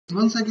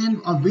Once again,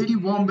 a very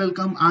warm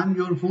welcome. I'm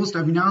your host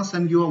Avinash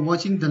and you are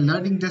watching the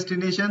Learning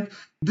Destination.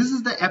 This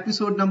is the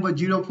episode number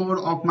 04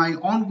 of my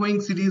ongoing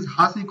series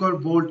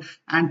HashiCorp Vault,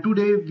 and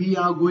today we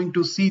are going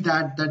to see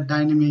the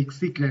dynamic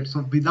secret.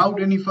 So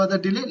without any further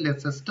delay,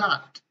 let's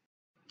start.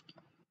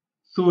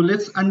 So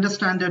let's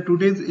understand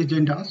today's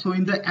agenda. So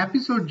in the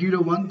episode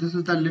 01, this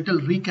is the little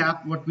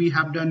recap what we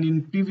have done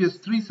in previous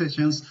three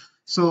sessions.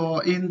 So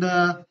in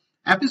the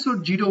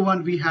episode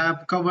 01, we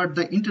have covered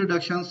the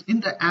introductions.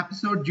 In the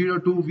episode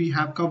 02, we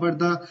have covered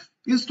the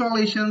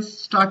installations,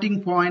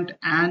 starting point,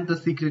 and the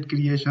secret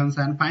creations.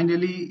 And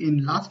finally,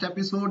 in last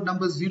episode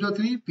number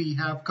 03, we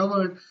have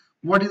covered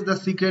what is the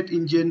secret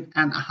engine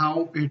and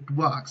how it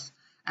works.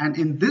 And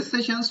in this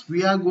sessions,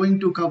 we are going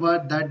to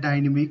cover the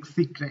dynamic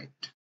secret.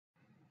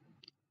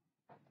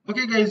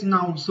 Okay guys,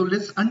 now so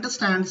let's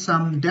understand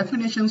some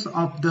definitions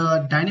of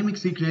the dynamic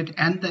secret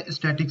and the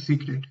static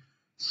secret.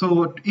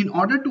 So in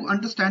order to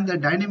understand the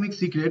dynamic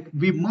secret,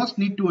 we must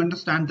need to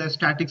understand the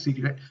static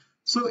secret.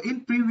 So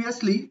in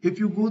previously, if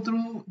you go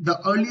through the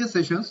earlier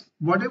sessions,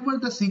 whatever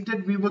the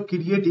secret we were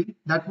creating,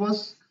 that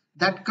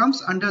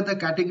comes under the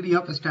category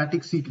of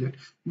static secret,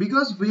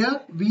 because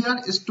where we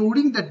are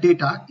storing the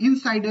data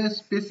inside a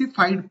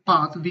specified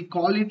path, we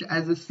call it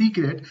as a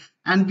secret,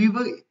 and we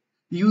were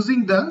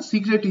using the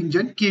secret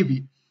engine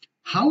KB.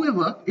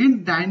 However,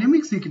 in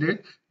dynamic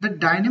secret, the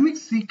dynamic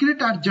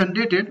secret are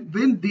generated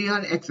when they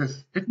are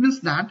accessed. It means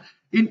that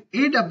in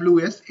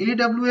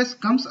AWS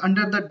comes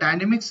under the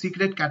dynamic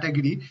secret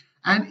category,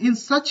 and in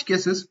such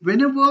cases,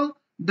 whenever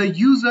the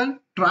user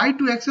try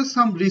to access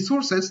some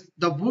resources,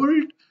 the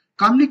Vault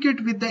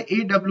communicate with the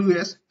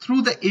AWS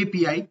through the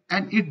API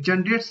and it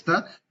generates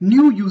the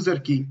new user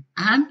key,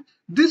 and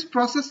this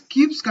process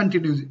keeps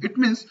continuing. It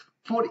means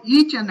for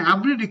each and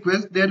every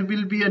request, there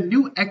will be a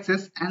new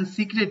access and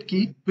secret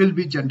key will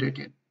be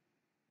generated.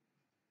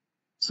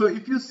 So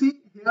if you see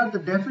here the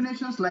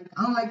definitions, like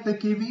unlike the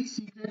KB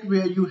secret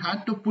where you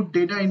had to put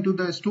data into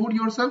the store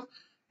yourself,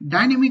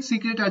 dynamic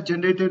secret are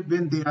generated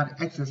when they are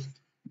accessed.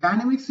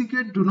 Dynamic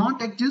secret do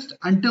not exist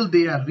until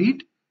they are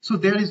read. So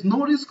there is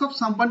no risk of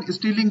someone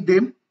stealing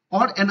them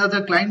or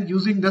another client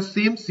using the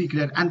same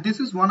secret, and this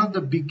is one of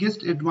the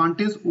biggest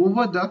advantage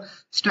over the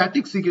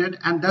static secret,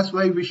 and that's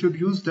why we should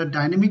use the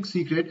dynamic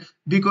secret,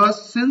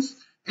 because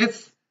since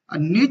it's a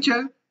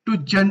nature to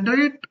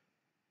generate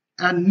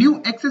a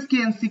new access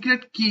key and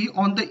secret key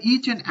on the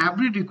each and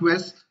every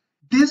request,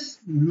 this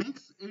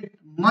makes it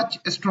much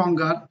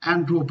stronger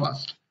and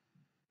robust.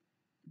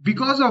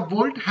 Because of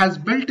Vault has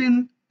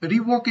built-in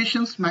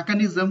revocations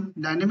mechanism,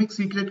 dynamic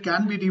secret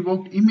can be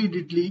revoked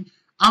immediately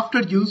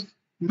after use,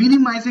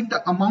 minimizing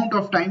the amount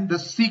of time the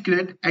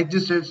secret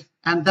exists.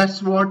 And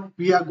that's what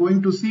we are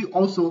going to see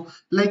also.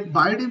 Like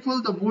by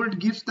default, the Vault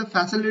gives the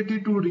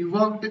facility to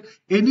revoke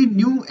any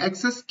new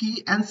access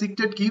key and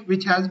secret key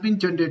which has been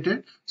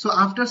generated. So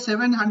after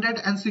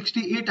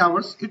 768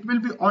 hours, it will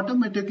be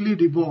automatically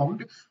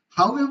revoked.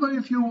 However,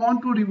 if you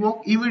want to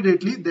revoke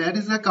immediately, there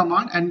is a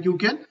command and you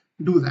can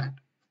do that.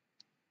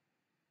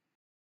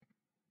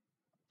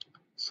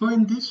 So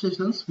in these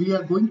sessions, we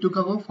are going to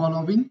cover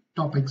following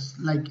topics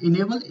like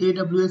enable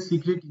AWS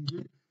secret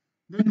engine.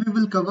 Then we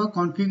will cover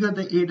configure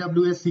the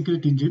AWS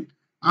secret engine.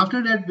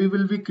 After that, we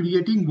will be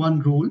creating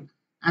one role.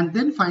 And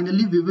then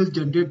finally, we will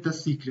generate the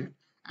secret.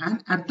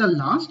 And at the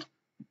last,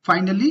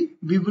 finally,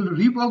 we will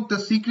revoke the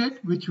secret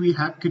which we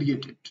have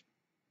created.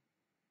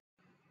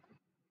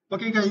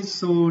 Okay guys,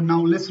 so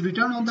now let's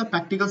return on the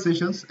practical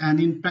sessions.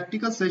 And in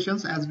practical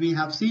sessions, as we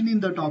have seen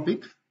in the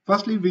topic,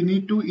 firstly, we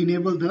need to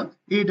enable the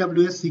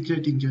AWS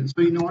secret engine.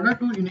 So in order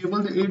to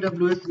enable the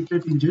AWS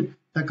secret engine,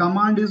 the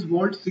command is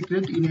vault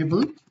secret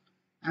enable,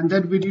 and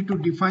then we need to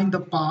define the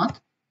path,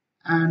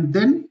 and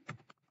then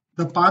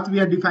the path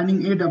we are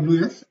defining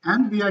AWS,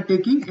 and we are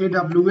taking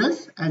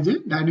AWS as a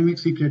dynamic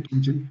secret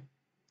engine.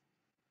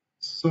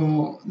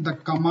 So the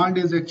command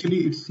is actually,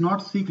 it's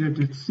not secret,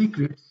 it's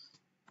secrets.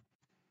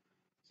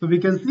 So we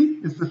can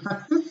see it's a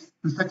success,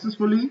 and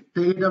successfully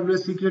the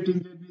AWS secret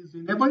engine is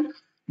enabled.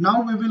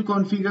 Now we will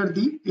configure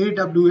the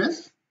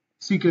AWS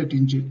secret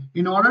engine.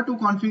 In order to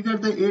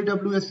configure the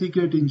AWS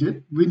secret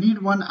engine, we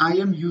need one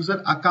IAM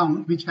user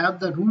account which have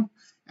the root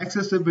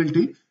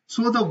accessibility.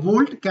 So the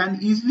Vault can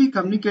easily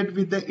communicate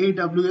with the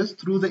AWS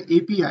through the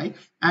API,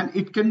 and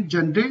it can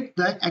generate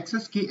the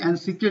access key and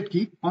secret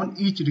key on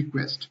each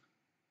request.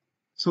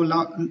 So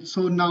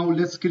now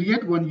let's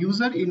create one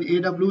user in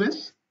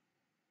AWS.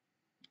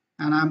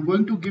 And I'm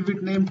going to give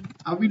it name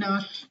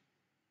Avinash.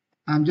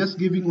 I'm just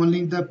giving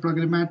only the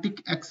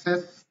programmatic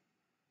access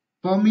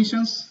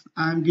permissions.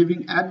 I'm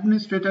giving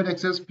administrator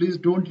access. Please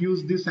don't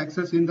use this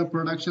access in the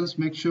productions.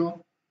 Make sure.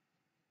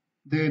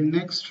 The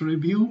next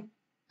review,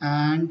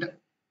 and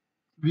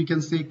we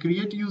can say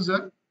create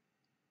user,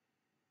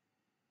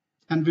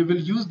 and we will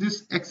use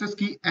this access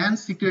key and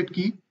secret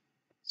key.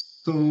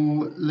 So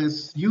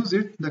let's use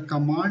it. The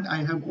command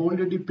I have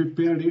already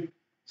prepared it,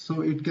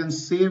 so it can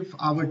save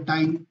our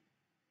time.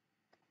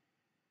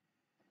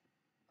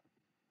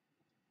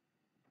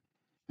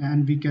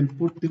 And we can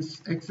put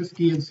this access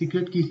key and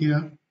secret key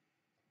here.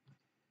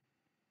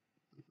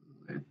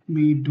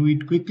 me do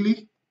it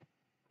quickly.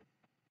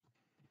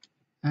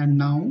 And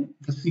now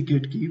the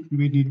secret key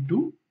we need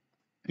to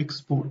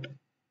export.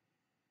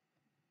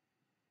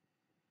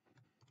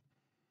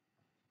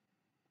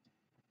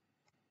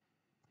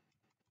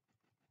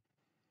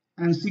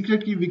 And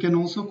secret key we can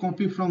also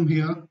copy from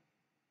here.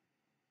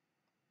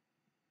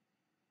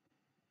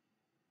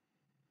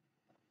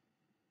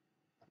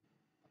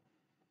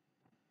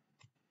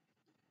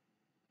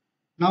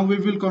 Now we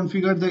will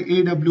configure the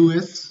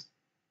AWS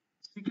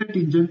secret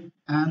engine,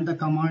 and the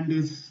command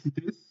is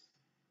this.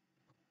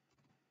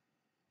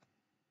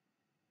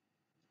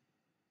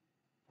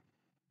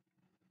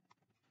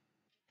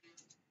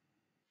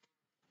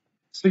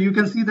 So you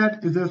can see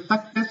that is a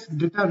success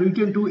data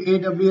written to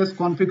AWS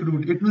config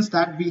root. It means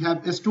that we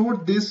have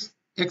stored this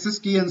access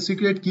key and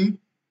secret key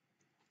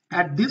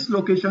at this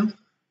location,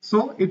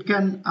 so it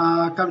can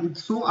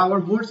so our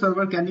Vault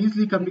server can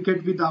easily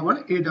communicate with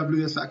our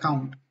AWS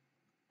account.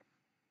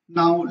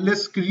 Now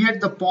let's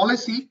create the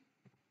policy,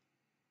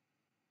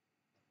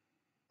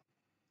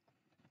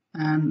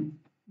 and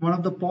one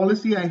of the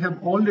policy I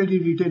have already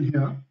written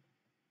here,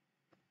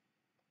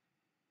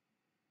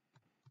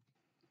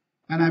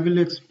 and I will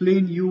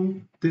explain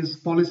you this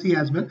policy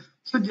as well.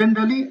 So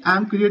generally I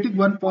am creating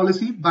one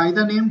policy by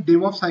the name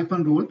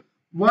DevOps-role.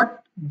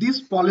 What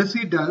this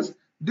policy does,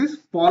 this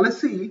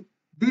policy,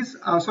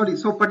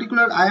 so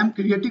particular I am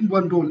creating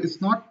one role.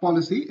 It's not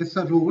policy, it's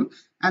a role,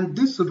 and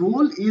this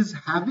role is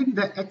having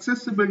the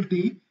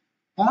accessibility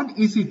on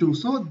EC2.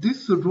 So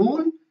this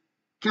role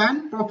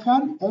can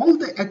perform all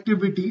the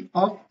activity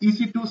of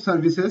EC2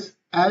 services.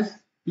 As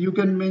you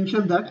can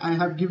mention that I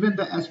have given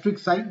the asterisk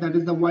sign, that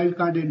is the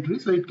wildcard entry,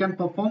 so it can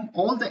perform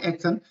all the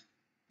action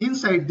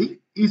inside the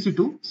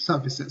EC2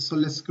 services. So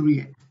let's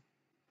create.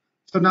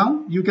 So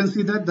now you can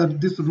see that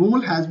this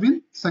role has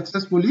been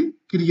successfully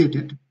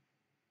created.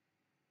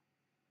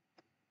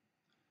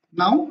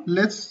 Now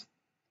let's,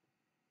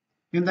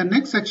 in the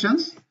next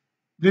sections,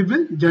 we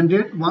will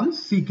generate one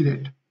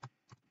secret.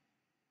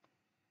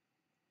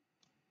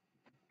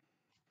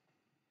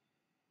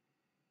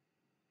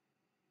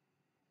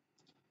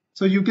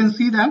 So you can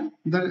see that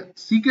the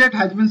secret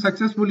has been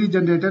successfully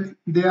generated.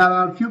 There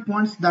are a few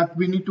points that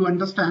we need to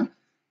understand.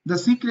 The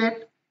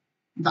secret,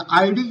 the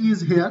ID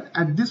is here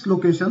at this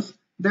locations.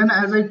 Then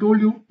as I told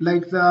you,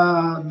 like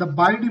the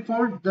by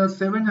default, the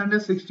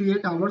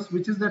 768 hours,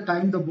 which is the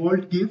time the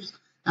Vault gives.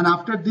 And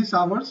after these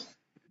hours,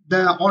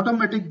 the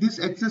automatic this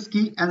access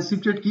key and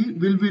secret key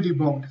will be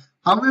revoked.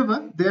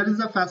 However, there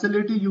is a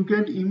facility you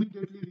can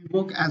immediately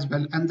revoke as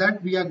well. And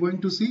that we are going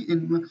to see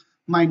in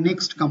my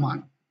next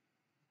command.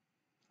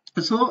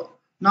 So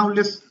now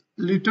let's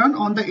return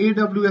on the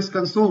AWS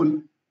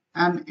console,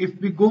 and if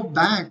we go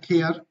back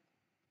here,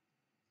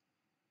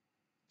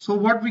 so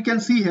what we can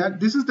see here,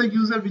 this is the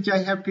user which I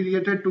have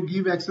created to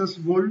give access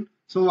Vault,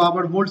 so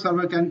our Vault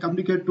server can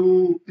communicate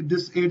to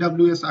this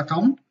AWS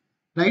account,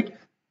 right?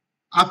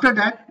 After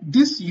that,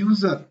 this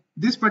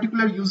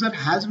particular user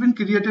has been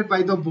created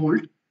by the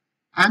Vault,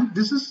 and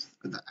this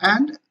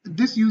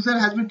user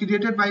has been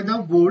created by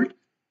the Vault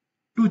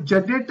to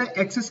generate the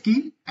access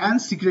key and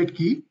secret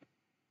key.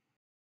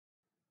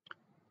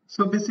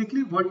 So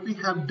basically what we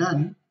have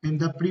done in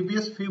the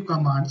previous few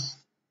commands,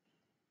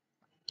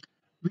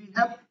 we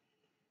have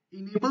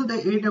enabled the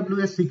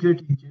AWS secret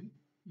engine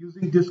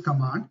using this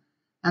command,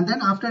 and then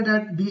after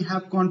that we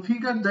have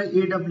configured the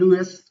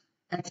AWS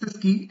access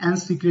key and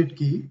secret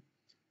key,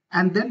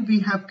 and then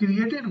we have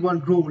created one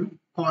role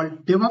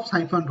called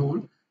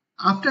DevOps-role.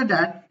 After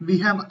that we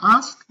have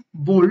asked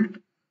Vault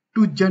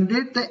to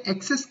generate the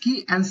access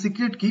key and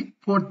secret key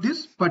for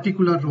this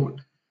particular role.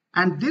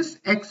 And this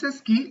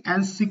access key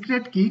and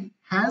secret key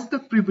has the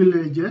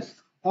privileges,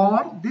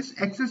 or this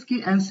access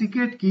key and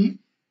secret key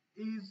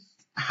is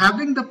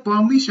having the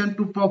permission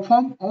to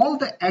perform all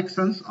the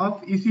actions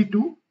of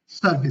EC2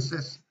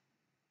 services.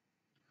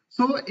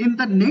 So in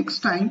the next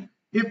time,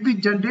 if we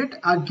generate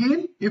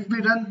again, if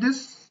we run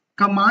this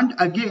command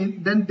again,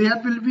 then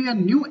there will be a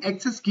new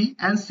access key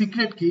and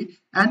secret key,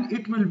 and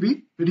it will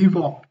be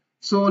revoked.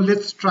 So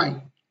let's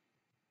try.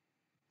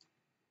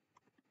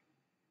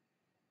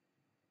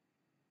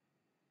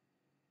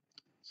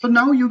 So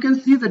now you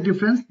can see the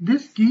difference.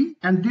 This key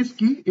and this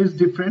key is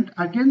different.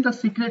 Again, the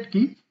secret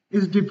key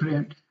is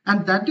different.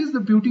 And that is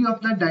the beauty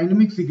of the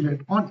dynamic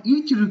secret. On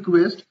each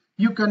request,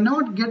 you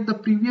cannot get the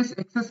previous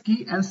access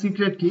key and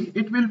secret key.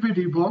 It will be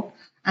revoked.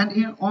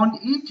 And on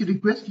each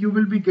request, you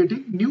will be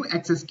getting new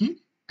access key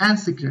and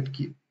secret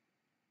key.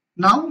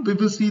 Now we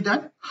will see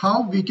that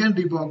how we can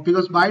revoke,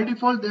 because by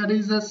default there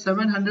is a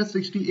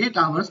 768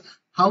 hours.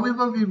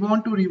 However, we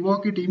want to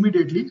revoke it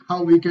immediately.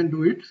 How we can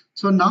do it?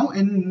 So now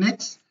in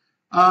next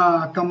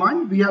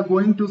command, we are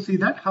going to see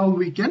that how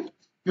we can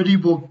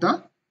revoke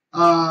the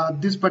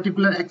this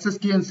particular access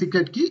key and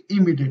secret key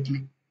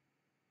immediately.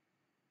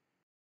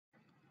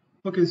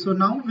 Okay, so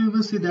now we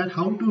will see that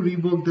how to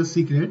revoke the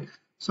secret.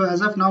 So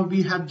as of now,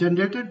 we have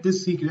generated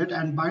this secret,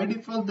 and by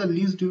default the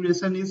least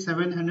duration is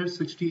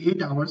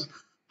 768 hours.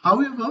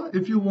 However,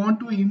 if you want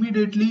to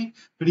immediately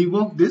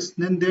revoke this,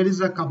 then there is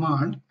a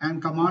command,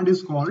 and command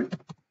is called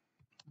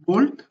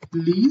bolt,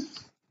 lease,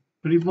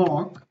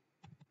 revoke,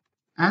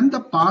 and the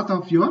path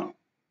of your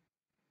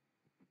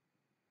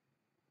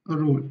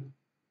role.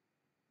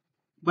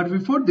 But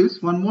before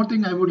this, one more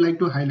thing I would like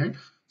to highlight.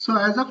 So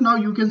as of now,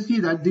 you can see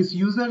that this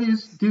user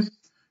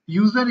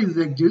is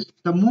exist.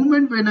 The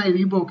moment when I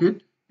revoke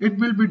it, it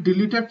will be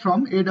deleted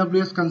from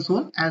AWS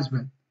console as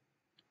well.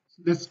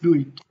 So let's do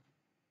it.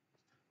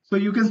 So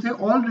you can say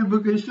all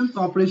revocations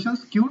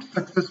operations queued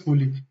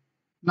successfully.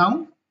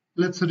 Now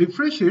let's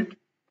refresh it.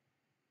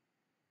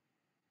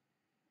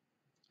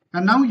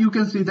 And now you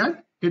can see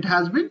that it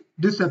has been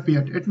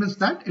disappeared. It means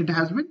that it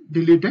has been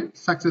deleted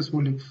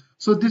successfully.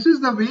 So this is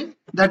the way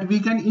that we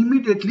can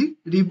immediately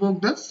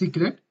revoke the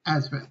secret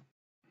as well.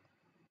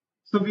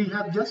 So we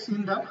have just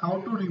seen that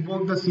how to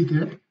revoke the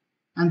secret.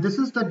 And this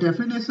is the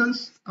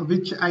definitions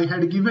which I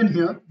had given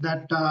here,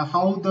 that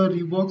how the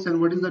revokes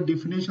and what is the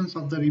definitions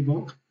of the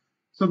revoke.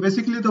 So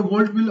basically the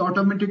Vault will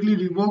automatically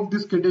revoke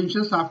these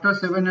credentials after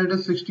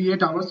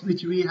 768 hours,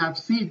 which we have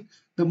seen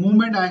the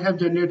moment I have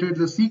generated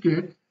the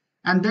secret.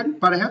 And then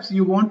perhaps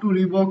you want to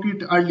revoke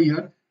it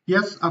earlier.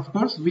 Yes, of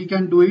course, we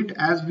can do it,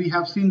 as we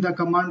have seen the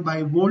command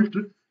by Vault,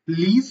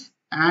 lease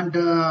and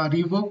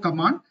revoke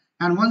command.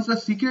 And once the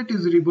secret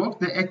is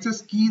revoked, the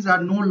access keys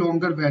are no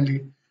longer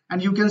valid.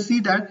 And you can see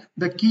that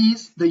the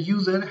keys, the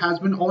user has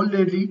been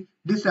already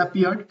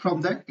disappeared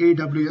from the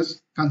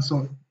AWS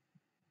console.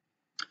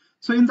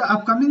 So in the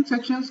upcoming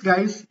sections,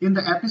 guys, in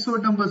the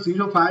episode number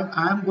 05,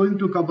 I am going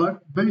to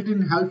cover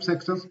built-in help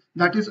sections.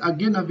 That is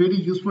again a very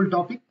useful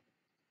topic.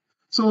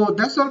 So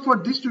that's all for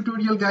this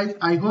tutorial, guys.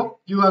 I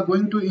hope you are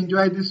going to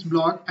enjoy this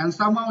blog, and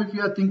somehow if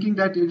you are thinking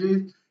that it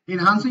is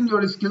enhancing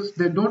your skills,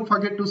 then don't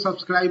forget to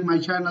subscribe my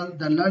channel,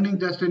 The Learning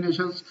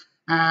Destinations,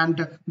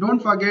 and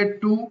don't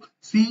forget to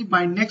see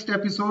my next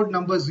episode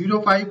number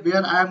 05,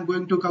 where I am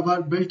going to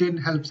cover built-in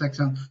help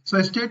section.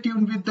 So stay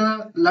tuned with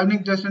The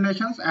Learning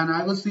Destinations, and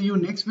I will see you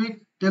next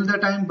week. Till the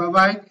time,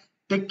 bye-bye.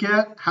 Take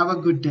care. Have a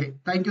good day.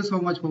 Thank you so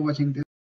much for watching this.